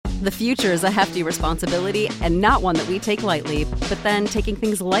The future is a hefty responsibility and not one that we take lightly, but then taking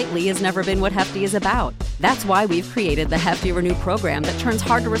things lightly has never been what Hefty is about. That's why we've created the Hefty Renew program that turns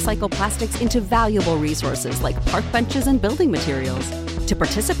hard-to-recycle plastics into valuable resources like park benches and building materials. To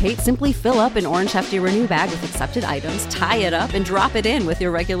participate, simply fill up an orange Hefty Renew bag with accepted items, tie it up, and drop it in with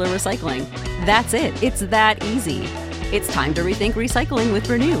your regular recycling. That's it. It's that easy. It's time to rethink recycling with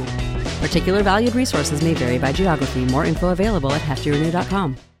Renew. Particular valued resources may vary by geography. More info available at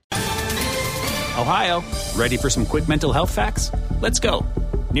heftyrenew.com. Ohio, ready for some quick mental health facts? Let's go.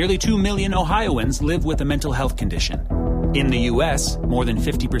 Nearly 2 million Ohioans live with a mental health condition. In the U.S., more than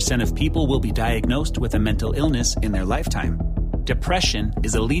 50% of people will be diagnosed with a mental illness in their lifetime. Depression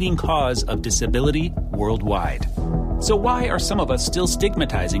is a leading cause of disability worldwide. So why are some of us still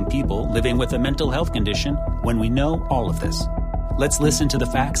stigmatizing people living with a mental health condition when we know all of this? Let's listen to the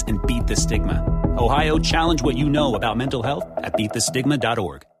facts and beat the stigma. Ohio, challenge what you know about mental health at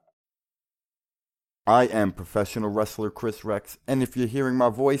beatthestigma.org. I am professional wrestler Chris Rex, and if you're hearing my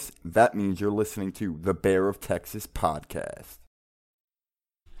voice, that means you're listening to the Bear of Texas podcast.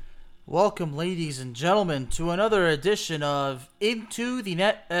 Welcome, ladies and gentlemen, to another edition of Into the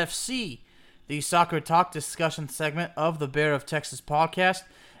Net FC, the soccer talk discussion segment of the Bear of Texas podcast.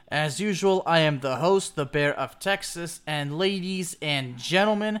 As usual, I am the host, the Bear of Texas, and ladies and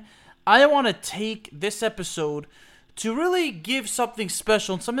gentlemen, I want to take this episode to really give something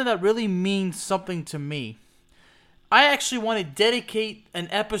special and something that really means something to me. I actually want to dedicate an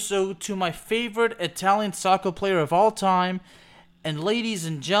episode to my favorite Italian soccer player of all time, and ladies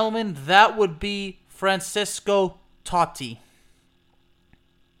and gentlemen, that would be Francesco Totti.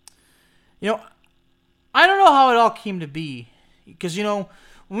 You know, I don't know how it all came to be, because, you know,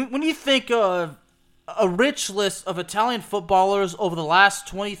 when you think of a rich list of Italian footballers over the last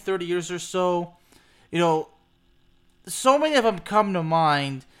 20, 30 years or so, you know, so many of them come to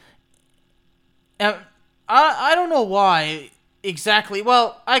mind, and I don't know why exactly.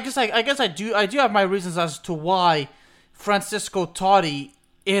 Well, I guess I do have my reasons as to why Francesco Totti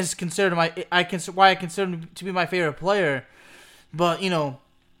is considered why I consider him to be my favorite player. But the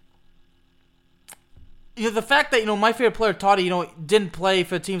fact that my favorite player Totti didn't play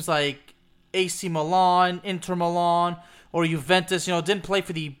for teams like AC Milan, Inter Milan, or Juventus. Didn't play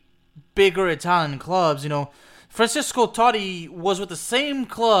for the bigger Italian clubs. Francesco Totti was with the same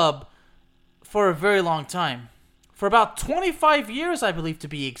club for a very long time. For about 25 years, I believe, to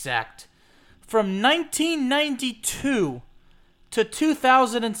be exact. From 1992 to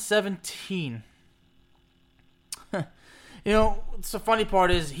 2017. The funny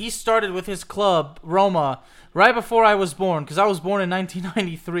part is he started with his club, Roma, right before I was born, because I was born in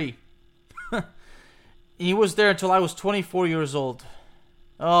 1993. He was there until I was 24 years old.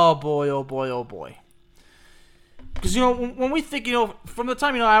 Oh boy, oh boy, oh boy. Because, when we think, from the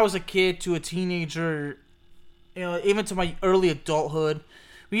time, I was a kid to a teenager, even to my early adulthood,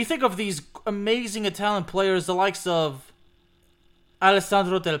 when you think of these amazing Italian players, the likes of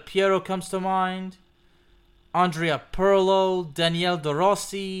Alessandro Del Piero comes to mind, Andrea Pirlo, Daniele De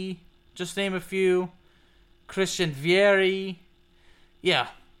Rossi, just name a few, Christian Vieri. Yeah,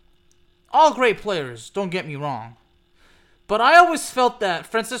 all great players, don't get me wrong. But I always felt that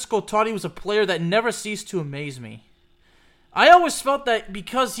Francesco Totti was a player that never ceased to amaze me. I always felt that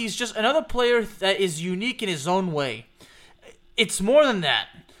because he's just another player that is unique in his own way. It's more than that.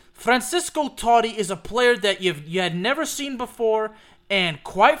 Francesco Totti is a player that you had never seen before, and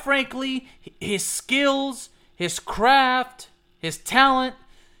quite frankly, his skills, his craft, his talent,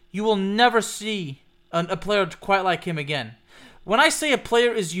 you will never see a player quite like him again. When I say a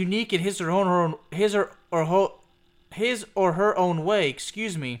player is unique in his or her own way,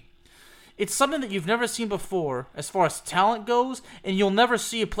 it's something that you've never seen before as far as talent goes, and you'll never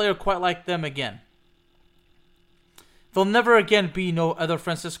see a player quite like them again. There'll never again be no other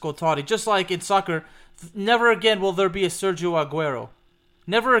Francesco Totti. Just like in soccer, never again will there be a Sergio Aguero.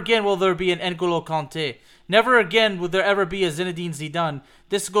 Never again will there be an N'Golo Kanté. Never again will there ever be a Zinedine Zidane.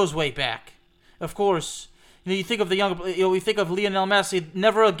 This goes way back. Of course, you think of the young. We think of Lionel Messi.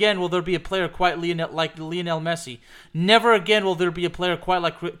 Never again will there be a player quite like Lionel Messi. Never again will there be a player quite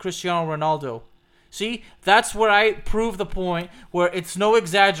like Cristiano Ronaldo. See, that's where I prove the point where it's no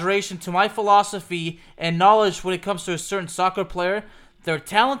exaggeration to my philosophy and knowledge when it comes to a certain soccer player. They're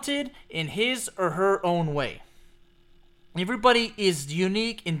talented in his or her own way. Everybody is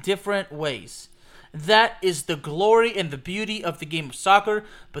unique in different ways. That is the glory and the beauty of the game of soccer,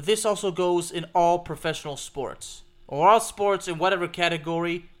 but this also goes in all professional sports, or all sports in whatever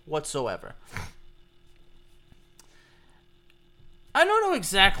category whatsoever. I don't know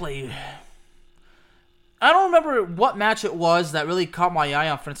exactly. I don't remember what match it was that really caught my eye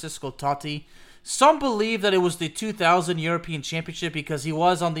on Francesco Totti. Some believe that it was the 2000 European Championship because he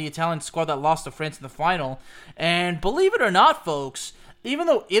was on the Italian squad that lost to France in the final. And believe it or not, folks, even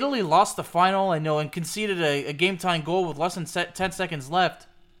though Italy lost the final and conceded a game-tying goal with less than 10 seconds left,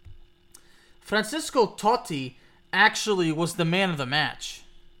 Francesco Totti actually was the man of the match.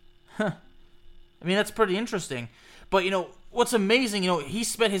 I mean, that's pretty interesting. But, what's amazing, he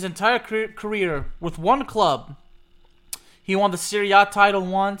spent his entire career with one club. He won the Serie A title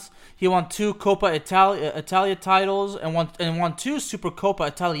once. He won 2 Coppa Italia titles and won 2 Supercoppa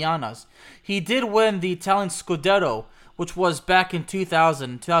Italianas. He did win the Italian Scudetto, which was back in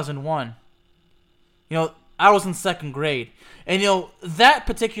 2001. I was in 2nd grade. And, that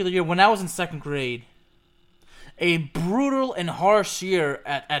particular year, when I was in 2nd grade, a brutal and harsh year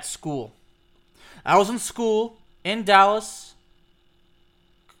at school. I was in school in Dallas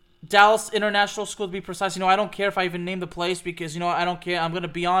International School, to be precise. I don't care if I even name the place because, I don't care. I'm going to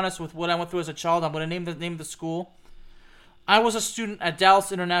be honest with what I went through as a child. I'm going to name of the school. I was a student at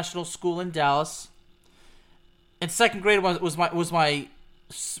Dallas International School in Dallas. And 2nd grade was my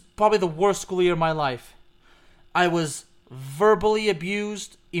probably the worst school year of my life. I was verbally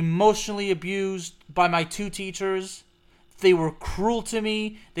abused, emotionally abused by my 2 teachers. They were cruel to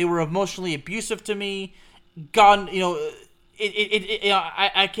me. They were emotionally abusive to me. God,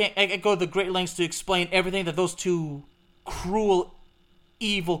 I can't go to the great lengths to explain everything that those 2 cruel,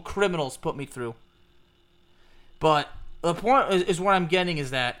 evil criminals put me through. But the point is what I'm getting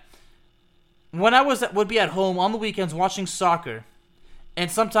is that when I would be at home on the weekends watching soccer, and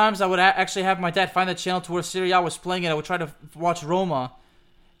sometimes I would actually have my dad find the channel to where Serie A was playing, and I would try to watch Roma,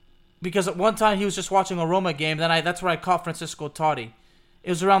 because at one time he was just watching a Roma game. That's where I caught Francesco Totti. It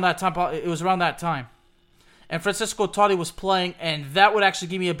was around that time. And Francesco Totti was playing, and that would actually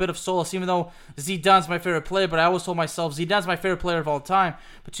give me a bit of solace, even though Zidane's my favorite player. But I always told myself Zidane's my favorite player of all time.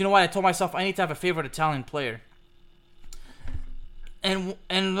 But you know what? I told myself I need to have a favorite Italian player. And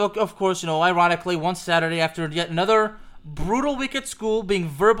look, of course, ironically, one Saturday after yet another brutal week at school, being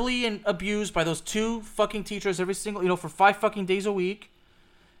verbally abused by those 2 fucking teachers every single, for 5 fucking days a week.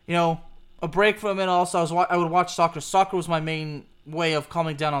 A break from it. Also, I would watch soccer. Soccer was my main way of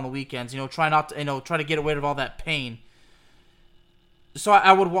calming down on the weekends. Try to get rid of all that pain. So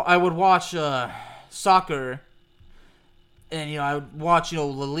I would watch soccer, and I would watch La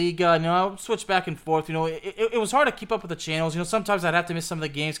Liga. I would switch back and forth. It was hard to keep up with the channels. Sometimes I'd have to miss some of the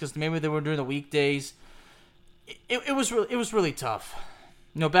games because maybe they were during the weekdays. It was really tough.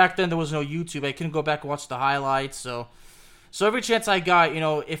 Back then there was no YouTube. I couldn't go back and watch the highlights. So every chance I got,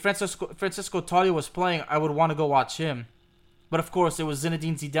 if Francesco Totti was playing, I would want to go watch him. But of course, it was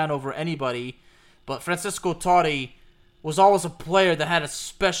Zinedine Zidane over anybody. But Francesco Totti was always a player that had a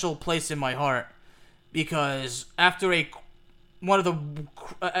special place in my heart, because after every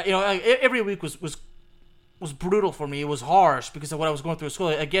week was brutal for me. It was harsh because of what I was going through at school.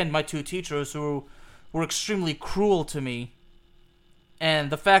 Again, my 2 teachers who were extremely cruel to me. And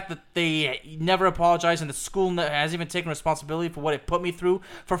the fact that they never apologized and the school hasn't even taken responsibility for what it put me through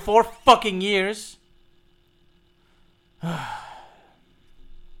for 4 fucking years.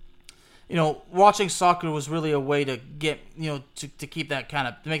 Watching soccer was really a way to get, to keep that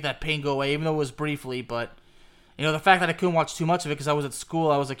to make that pain go away, even though it was briefly. But, the fact that I couldn't watch too much of it because I was at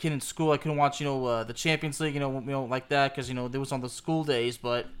school, I was a kid in school, I couldn't watch, the Champions League, like that, because, it was on the school days.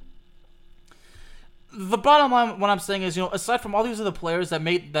 But the bottom line, what I'm saying is, aside from all these other players that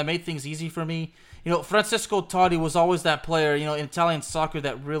made things easy for me, Francesco Totti was always that player, in Italian soccer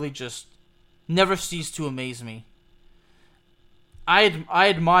that really just never ceased to amaze me. I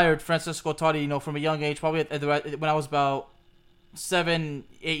admired Francesco Totti, from a young age, probably when I was about 7,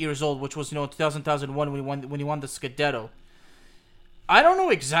 8 years old, which was 2001 when he won the Scudetto. I don't know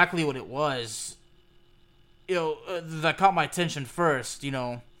exactly what it was, that caught my attention first.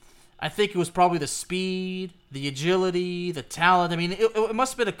 I think it was probably the speed, the agility, the talent. I mean, it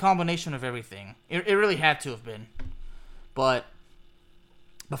must have been a combination of everything. It really had to have been. But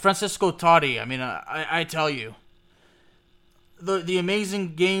Francesco Totti, I mean, I tell you, the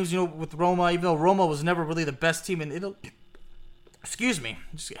amazing games, with Roma, even though Roma was never really the best team in Italy. Excuse me.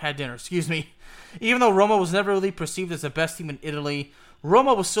 Just had dinner. Excuse me. Even though Roma was never really perceived as the best team in Italy,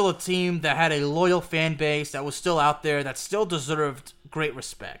 Roma was still a team that had a loyal fan base, that was still out there, that still deserved great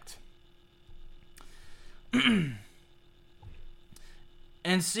respect. And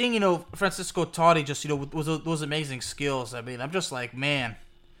seeing, Francesco Totti just, with those amazing skills, I mean, I'm just like, man,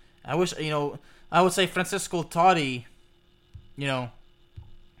 I wish, I would say Francesco Totti, and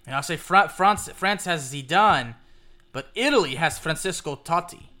I'll say France has Zidane, but Italy has Francesco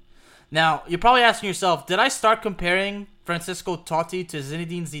Totti. Now, you're probably asking yourself, did I start comparing Francisco Totti to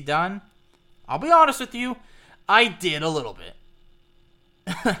Zinedine Zidane? I'll be honest with you, I did a little bit.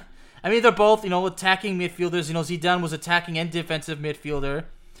 I mean, they're both, attacking midfielders. Zidane was attacking and defensive midfielder.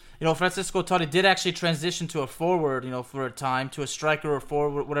 Francisco Totti did actually transition to a forward, for a time, to a striker or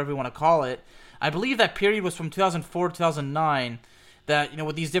forward, whatever you want to call it. I believe that period was from 2004 to 2009, that,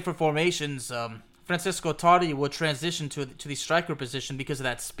 with these different formations, Francisco Totti would transition to the striker position because of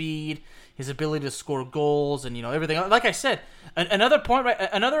that speed, his ability to score goals, and, everything. Like I said,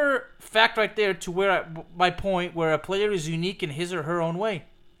 another fact right there to where my point, where a player is unique in his or her own way.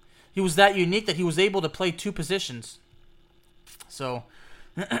 He was that unique that he was able to play two positions. So,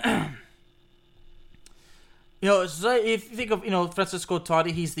 so if you think of, Francisco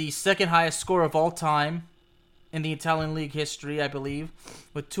Totti, he's the second highest scorer of all time in the Italian league history, I believe,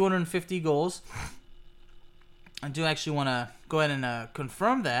 with 250 goals. I do actually want to go ahead and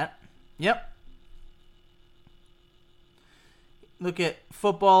confirm that. Yep. Look at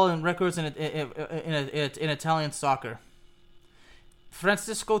football and records in Italian soccer.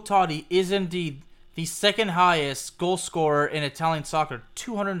 Francisco Totti is indeed the second highest goal scorer in Italian soccer,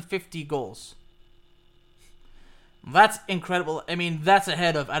 250 goals. That's incredible. I mean, that's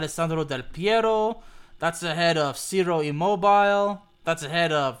ahead of Alessandro Del Piero. That's ahead of Ciro Immobile. That's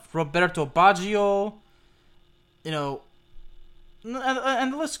ahead of Roberto Baggio. And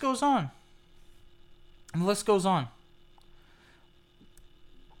the list goes on. And the list goes on.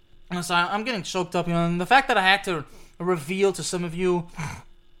 And so I'm getting choked up, and the fact that I had to reveal to some of you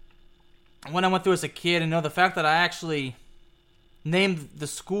when I went through as a kid, and the fact that I actually named the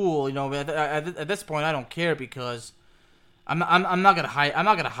school, at this point I don't care, because I'm not gonna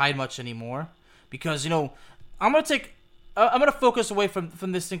hide much anymore, because I'm gonna focus away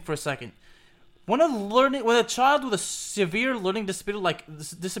from this thing for a second. When a child with a severe learning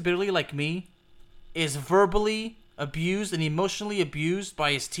disability like me is verbally abused and emotionally abused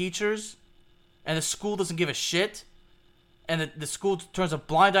by his teachers, and the school doesn't give a shit, and the school turns a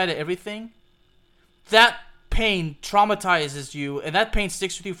blind eye to everything, that pain traumatizes you, and that pain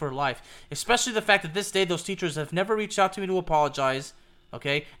sticks with you for life. Especially the fact that this day those teachers have never reached out to me to apologize.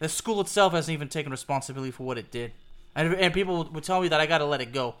 Okay, the school itself hasn't even taken responsibility for what it did, and people would tell me that I gotta let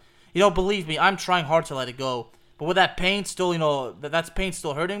it go. Believe me, I'm trying hard to let it go, but with that pain still, that's pain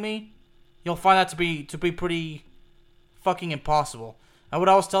still hurting me, you'll find that to be pretty fucking impossible. I would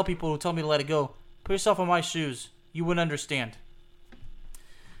always tell people who tell me to let it go, put yourself in my shoes. You wouldn't understand.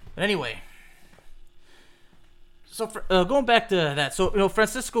 But anyway, so going back to that, so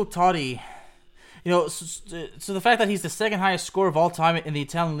Francisco Totti, so the fact that he's the second highest scorer of all time in the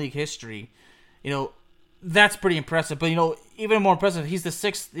Italian league history, that's pretty impressive. But even more impressive, he's the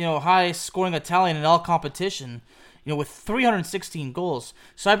sixth highest scoring Italian in all competition, with 316 goals.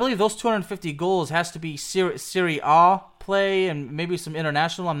 So I believe those 250 goals has to be Serie A play and maybe some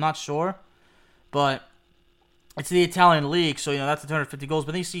international. I'm not sure, but it's the Italian league, so that's the 250 goals.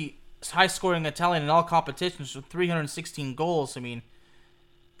 But then you see high scoring Italian in all competitions with 316 goals. I mean,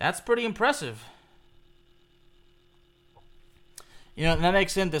 that's pretty impressive. And that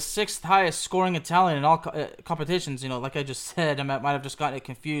makes him the sixth highest scoring Italian in all competitions. Like I just said, I might have just gotten it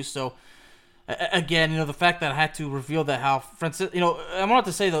confused. So again, the fact that I had to reveal that how I wanted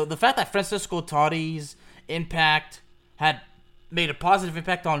to say though, the fact that Francisco Totti's impact had made a positive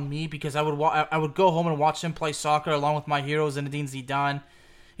impact on me, because I would go home and watch him play soccer along with my heroes, Zinedine Zidane.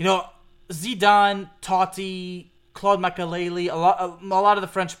 Zidane, Totti, Claude Makélélé, a lot of the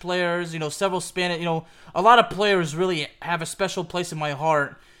French players, several Spanish, a lot of players really have a special place in my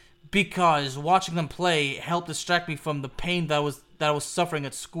heart, because watching them play helped distract me from the pain that I was suffering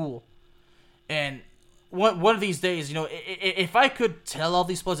at school. And one of these days, if I could tell all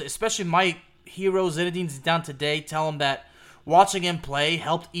these players, especially my hero Zinedine Zidane today, tell him that watching him play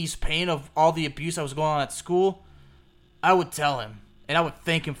helped ease pain of all the abuse I was going on at school, I would tell him. And I would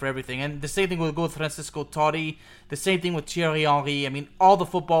thank him for everything. And the same thing would go with Francisco Totti. The same thing with Thierry Henry. I mean, all the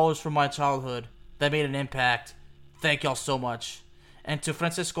footballers from my childhood that made an impact. Thank y'all so much. And to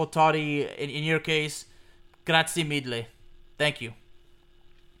Francisco Totti, in your case, grazie mille. Thank you.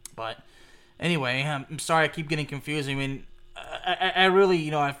 But anyway, I'm sorry I keep getting confused. I mean, I really,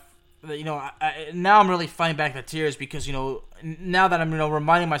 now I'm really fighting back the tears, because, now that I'm,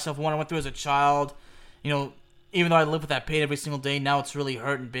 reminding myself of what I went through as a child, even though I live with that pain every single day, now it's really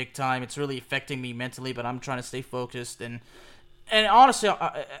hurting big time. It's really affecting me mentally, but I'm trying to stay focused. And honestly,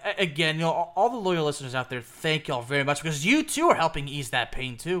 again, all the loyal listeners out there, thank y'all very much, because you too are helping ease that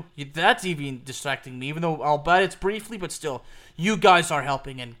pain too. That's even distracting me, even though I'll bet it's briefly, but still, you guys are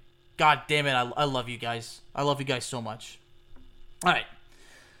helping, and god damn it, I love you guys. I love you guys so much. All right.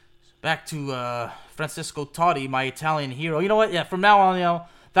 back to Francesco Totti, my Italian hero. You know what? Yeah, from now on,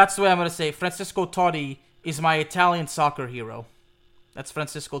 that's the way I'm going to say it. Francesco Totti is my Italian soccer hero. That's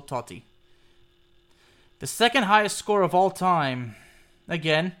Francesco Totti. The second highest score of all time,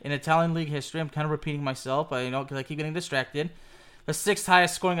 again, in Italian league history. I'm kind of repeating myself, but because I keep getting distracted. The sixth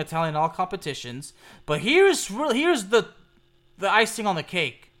highest scoring Italian in all competitions. But here's the icing on the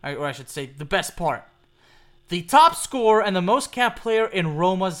cake, or I should say, the best part. The top scorer and the most capped player in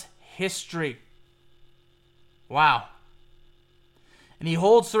Roma's history. Wow. And he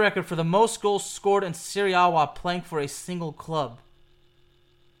holds the record for the most goals scored in Serie A while playing for a single club.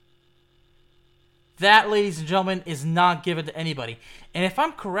 That, ladies and gentlemen, is not given to anybody. And if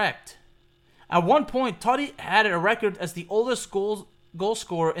I'm correct, at one point, Totti had a record as the oldest goal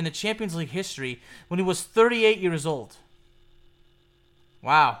scorer in the Champions League history when he was 38 years old.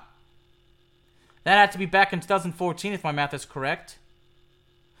 Wow. That had to be back in 2014, if my math is correct.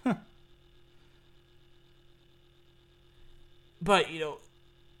 But,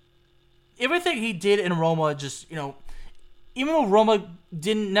 everything he did in Roma just, even though Roma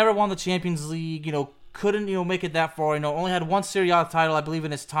never won the Champions League, couldn't, make it that far, only had one Serie A title, I believe,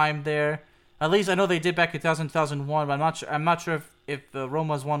 in his time there. At least I know they did back in 2001, but I'm not sure if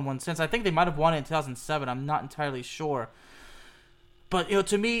Roma's won one since. I think they might have won it in 2007. I'm not entirely sure. But,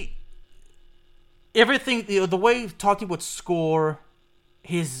 to me, everything, the way Totti would score,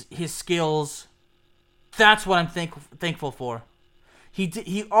 his skills, that's what I'm thankful for.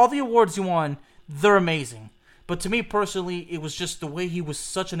 He all the awards he won, they're amazing. But to me personally, it was just the way he was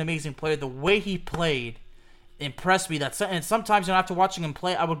such an amazing player. The way he played impressed me. And sometimes, after watching him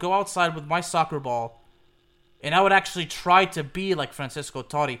play, I would go outside with my soccer ball, and I would actually try to be like Francesco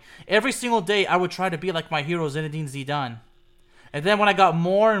Totti. Every single day, I would try to be like my hero, Zinedine Zidane. And then when I got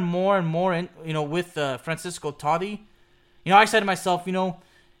more and more and more in, with Francesco Totti, I said to myself,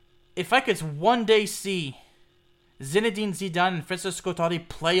 if I could one day see Zinedine Zidane and Francesco Totti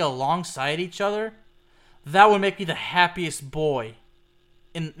play alongside each other, that would make me the happiest boy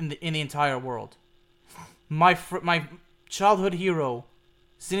in the entire world. My childhood hero,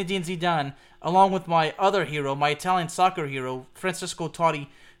 Zinedine Zidane, along with my other hero, my Italian soccer hero, Francesco Totti,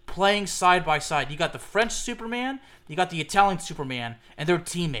 playing side by side. You got the French Superman, you got the Italian Superman, and they're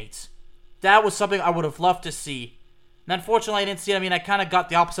teammates. That was something I would have loved to see. And unfortunately, I didn't see it. I mean, I kind of got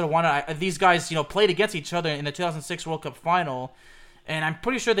the opposite of one. These guys, played against each other in the 2006 World Cup final. And I'm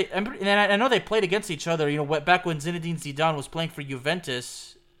pretty sure and I know they played against each other, back when Zinedine Zidane was playing for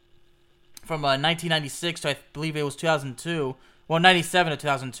Juventus from 1996 to, I believe it was 2002. Well, 97 to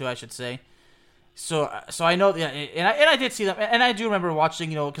 2002, I should say. So I know, yeah, and I did see them, and I do remember watching,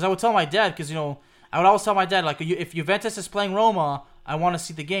 because I would tell my dad, because, I would always tell my dad, like, if Juventus is playing Roma, I want to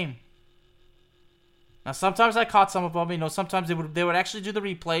see the game. Now, sometimes I caught some of them, sometimes they would actually do the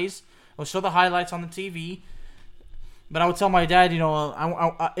replays, or show the highlights on the TV. But I would tell my dad,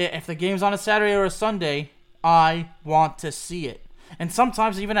 if the game's on a Saturday or a Sunday, I want to see it. And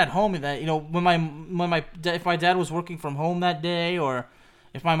sometimes even at home, that if my dad was working from home that day, or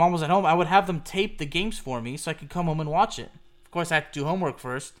if my mom was at home, I would have them tape the games for me so I could come home and watch it. Of course, I had to do homework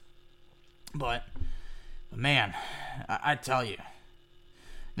first. But man, I tell you,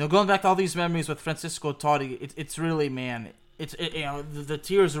 going back to all these memories with Francesco Totti, it's really, man, the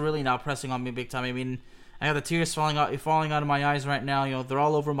tears are really now pressing on me big time. I mean, I got the tears falling out of my eyes right now. They're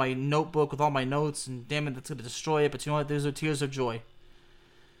all over my notebook with all my notes, and damn it, that's gonna destroy it. But you know what? Those are tears of joy.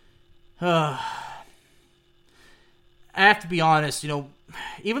 I have to be honest.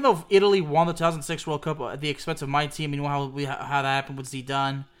 Even though Italy won the 2006 World Cup at the expense of my team, how that happened with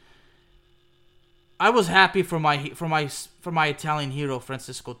Zidane, I was happy for my Italian hero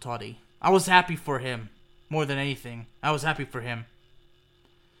Francesco Totti. I was happy for him more than anything. I was happy for him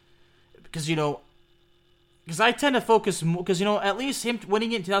because I tend to focus more, because at least him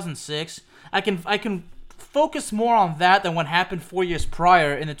winning it in 2006, I can focus more on that than what happened 4 years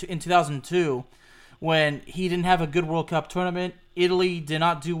prior in 2002, when he didn't have a good World Cup tournament. Italy did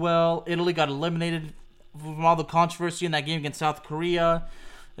not do well. Italy got eliminated from all the controversy in that game against South Korea.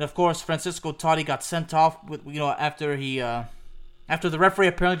 And of course, Francesco Totti got sent off after the referee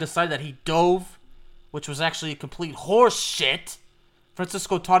apparently decided that he dove, which was actually complete horse shit.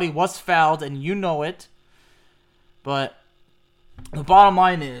 Francesco Totti was fouled, and you know it. But the bottom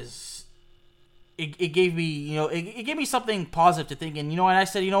line is, it gave me, it gave me something positive to think. And I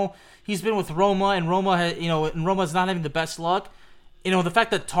said, he's been with Roma, and Roma, and Roma's not having the best luck. The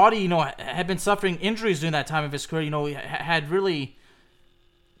fact that Totti, had been suffering injuries during that time of his career, had really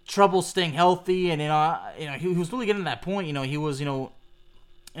trouble staying healthy, and he was really getting to that point. He was, because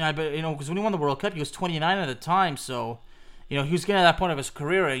when he won the World Cup, he was 29 at the time, so he was getting to that point of his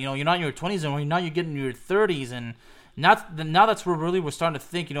career. You're not in your 20s anymore. Now you're getting in your 30s, and now that's where really we're starting to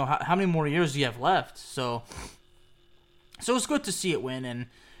think. How many more years do you have left? So it's good to see it win, and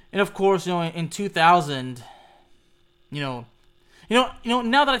of course, in 2000, now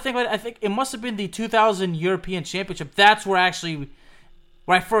that I think about it, I think it must have been the 2000 European Championship. That's where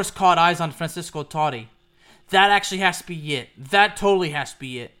I first caught eyes on Francisco Totti. That actually has to be it. That totally has to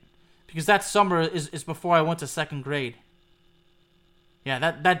be it. Because that summer is before I went to second grade. Yeah,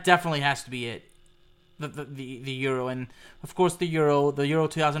 that definitely has to be it. The Euro. And, of course, the Euro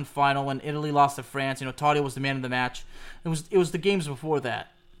 2000 final when Italy lost to France. Totti was the man of the match. It was the games before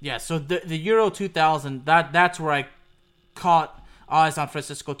that. Yeah, so the Euro 2000, that's where I caught eyes on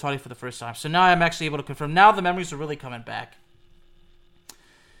Francisco Totti for the first time. So now I'm actually able to confirm. Now the memories are really coming back.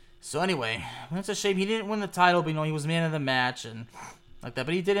 So anyway, it's a shame he didn't win the title, but he was man of the match and like that.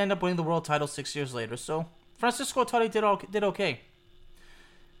 But he did end up winning the world title 6 years later. So Francisco Totti did okay.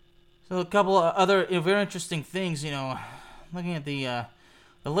 So a couple of other very interesting things, looking at the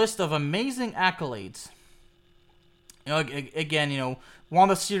list of amazing accolades. Again, won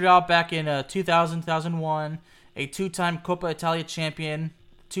the Serie A back in 2000, 2001, a two-time Coppa Italia champion,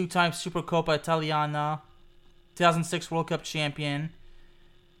 two-time Supercoppa Italiana, 2006 World Cup champion.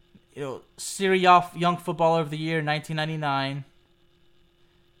 Serie A Young Footballer of the Year in 1999.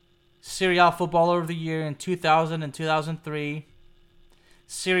 Serie A Footballer of the Year in 2000 and 2003.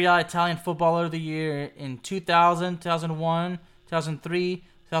 Serie A Italian Footballer of the Year in 2000, 2001, 2003,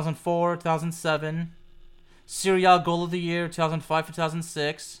 2004, 2007. Serie A Goal of the Year 2005,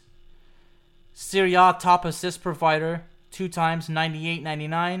 2006. Serie A Top Assist Provider 2 times,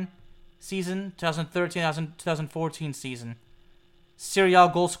 98-99 season, 2013-2014 season. Serie A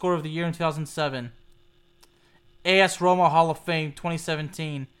Goal Scorer of the Year in 2007. AS Roma Hall of Fame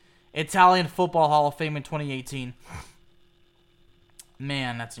 2017. Italian Football Hall of Fame in 2018.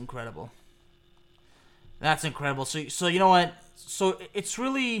 Man, that's incredible. That's incredible. So you know what? So it's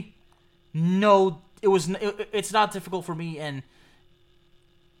really it's not difficult for me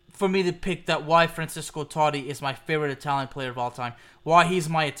to pick that why Francisco Totti is my favorite Italian player of all time. Why he's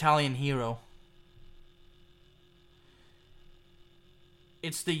my Italian hero.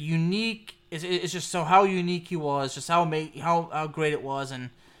 It's the unique. It's just so how unique he was, just how great it was, and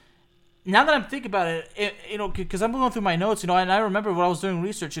now that I'm thinking about it, because I'm going through my notes, and I remember when I was doing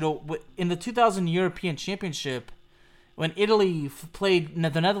research, in the 2000 European Championship, when Italy played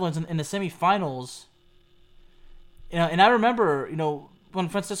the Netherlands in the semifinals, and I remember, when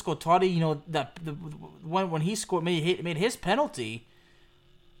Francisco Totti, when he scored, made his penalty.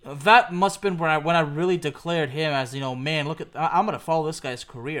 That must have been when I really declared him as, man, I'm going to follow this guy's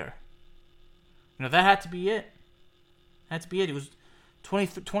career. That had to be it. He was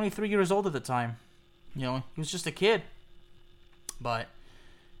 23 years old at the time. He was just a kid. But,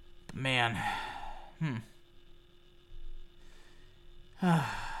 man.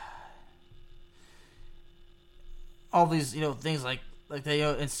 All these, things like they,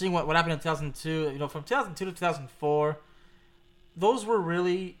 and seeing what happened in 2002, from 2002 to 2004, those were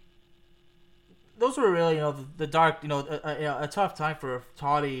really, the dark, a tough time for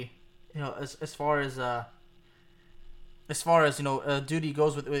Totti, as far as duty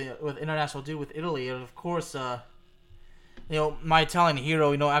goes with international duty with Italy, and of course, my Italian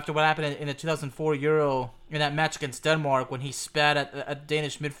hero, after what happened in the 2004 Euro in that match against Denmark when he spat at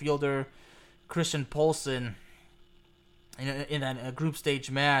Danish midfielder Christian Poulsen, in that group stage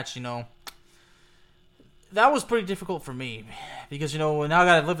match, that was pretty difficult for me because, now I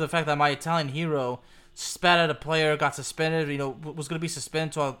gotta live with the fact that my Italian hero spat at a player, got suspended, was going to be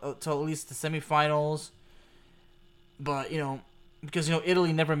suspended till at least the semifinals. But, because,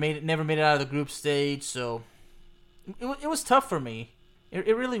 Italy never made it out of the group stage, so it was tough for me.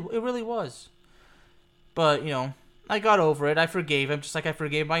 It really was. But, I got over it. I forgave him, just like I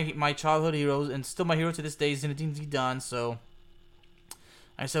forgave my childhood heroes, and still my hero to this day is Zinedine Zidane, so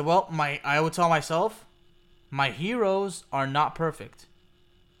I said, well, I would tell myself, my heroes are not perfect.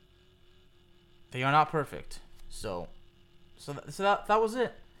 They are not perfect. So that was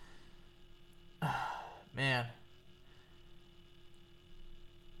it. Man.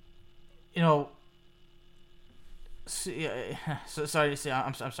 Sorry to say,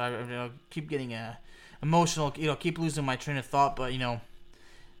 I'm sorry. Keep getting emotional. Keep losing my train of thought. But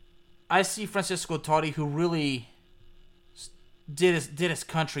I see Francisco Totti, who really did his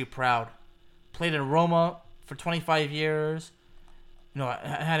country proud. Played in Roma for 25 years.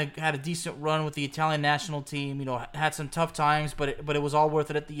 Had a decent run with the Italian national team. Had some tough times, but it was all worth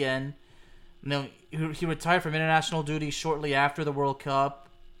it at the end. He retired from international duty shortly after the World Cup.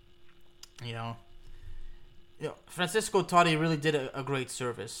 Francisco Totti really did a great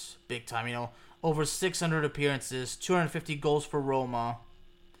service, big time. Over 600 appearances, 250 goals for Roma.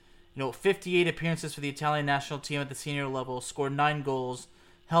 58 appearances for the Italian national team at the senior level, scored 9 goals,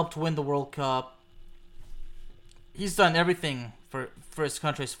 helped win the World Cup. He's done everything for his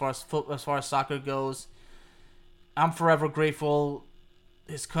country as far as soccer goes. I'm forever grateful.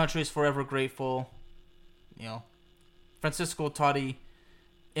 His country is forever grateful. Francisco Totti,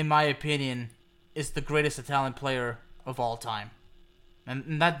 in my opinion, is the greatest Italian player of all time,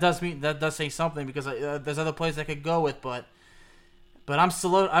 and that does say something, because there's other players I could go with, but I'm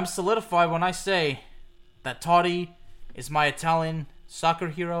solidified when I say that Totti is my Italian soccer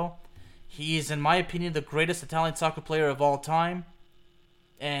hero. He is, in my opinion, the greatest Italian soccer player of all time.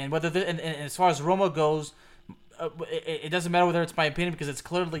 And and as far as Roma goes, it doesn't matter whether it's my opinion, because it's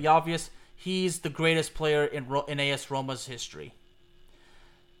clearly obvious. He's the greatest player in AS Roma's history.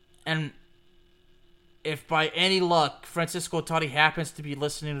 And if by any luck Francisco Totti happens to be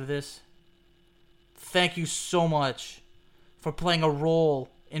listening to this, thank you so much for playing a role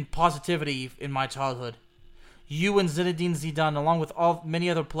in positivity in my childhood. You and Zinedine Zidane, along with many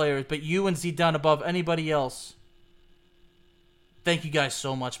other players, but you and Zidane above anybody else. Thank you guys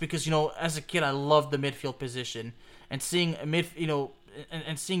so much, because as a kid I loved the midfield position, and seeing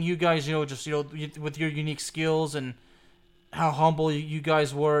and seeing you guys, just with your unique skills and how humble you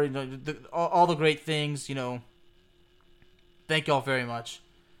guys were, all the great things, Thank y'all very much.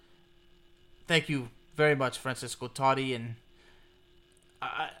 Thank you very much, Francisco Totti, and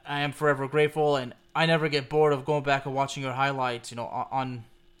I am forever grateful, and I never get bored of going back and watching your highlights, on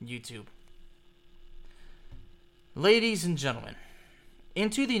YouTube. Ladies and gentlemen,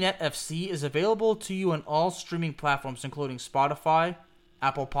 Into the Net FC is available to you on all streaming platforms, including Spotify,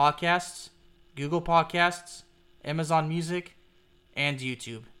 Apple Podcasts, Google Podcasts, Amazon Music, and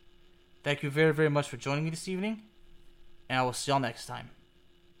YouTube. Thank you very, very much for joining me this evening, and I will see y'all next time.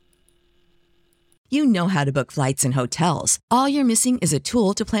 You know how to book flights and hotels. All you're missing is a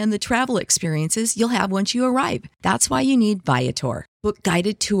tool to plan the travel experiences you'll have once you arrive. That's why you need Viator. Book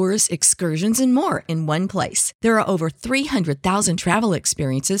guided tours, excursions, and more in one place. There are over 300,000 travel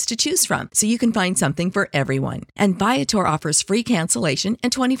experiences to choose from, so you can find something for everyone. And Viator offers free cancellation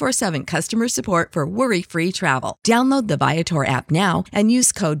and 24/7 customer support for worry-free travel. Download the Viator app now and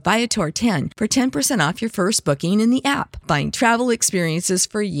use code Viator10 for 10% off your first booking in the app. Find travel experiences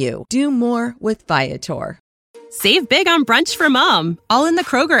for you. Do more with Viator. Save big on brunch for mom, all in the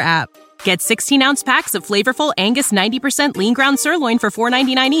Kroger app. Get 16-ounce packs of flavorful Angus 90% lean ground sirloin for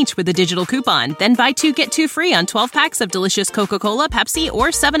 $4.99 each with a digital coupon. Then buy 2, get 2 free on 12 packs of delicious Coca-Cola, Pepsi, or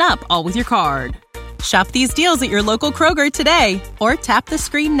 7-Up, all with your card. Shop these deals at your local Kroger today, or tap the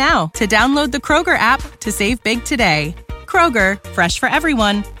screen now to download the Kroger app to save big today. Kroger, fresh for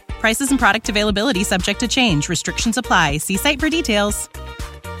everyone. Prices and product availability subject to change. Restrictions apply. See site for details.